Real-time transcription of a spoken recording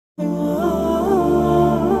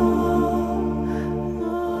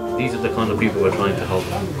these are the kind of people we're trying to help.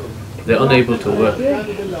 They're unable to work.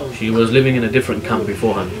 She was living in a different camp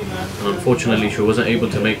beforehand, and unfortunately she wasn't able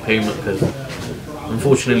to make payment because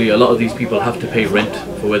unfortunately a lot of these people have to pay rent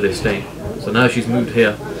for where they're staying. So now she's moved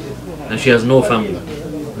here and she has no family,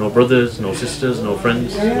 no brothers, no sisters, no friends,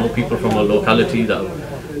 no people from her locality that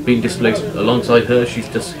have been displaced alongside her. She's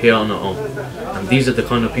just here on her own, and these are the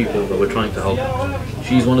kind of people that we're trying to help.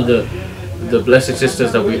 She's one of the blessed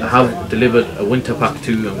sisters that we have delivered a winter pack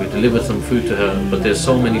to, and we delivered some food to her, but there's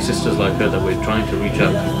so many sisters like her that we're trying to reach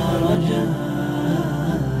out to.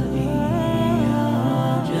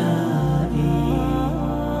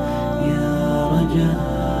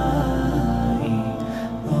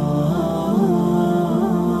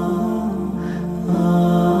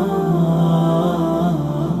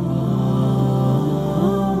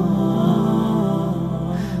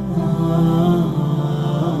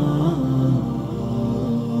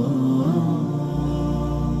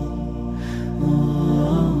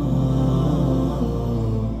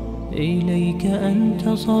 إليك أنت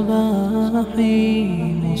صباحي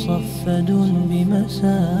مصفد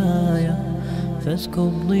بمسايا،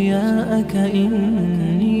 فاسكب ضياءك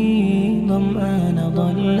إني ظمآن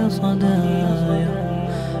ضل صدايا.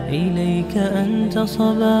 إليك أنت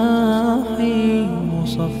صباحي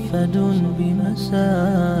مصفد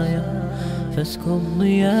بمسايا، فاسكب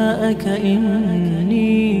ضياءك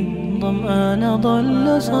إني ظمآن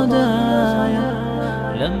ضل صدايا.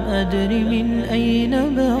 لم أدر من أين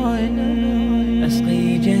بعد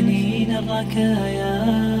أسقي جنين الركايا،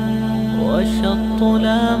 والشط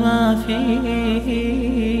لا ما فيه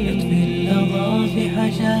يطفي اللظى في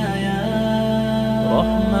حشايا.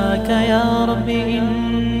 رحماك يا رب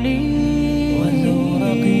إني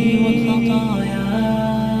وزورقي والخطايا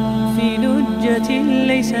في لجة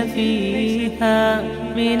ليس فيها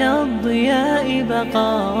من الضياء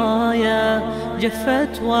بقايا.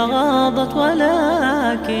 جفت وغاضت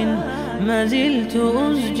ولكن ما زلت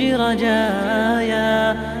أزجي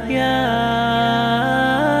رجايا. يا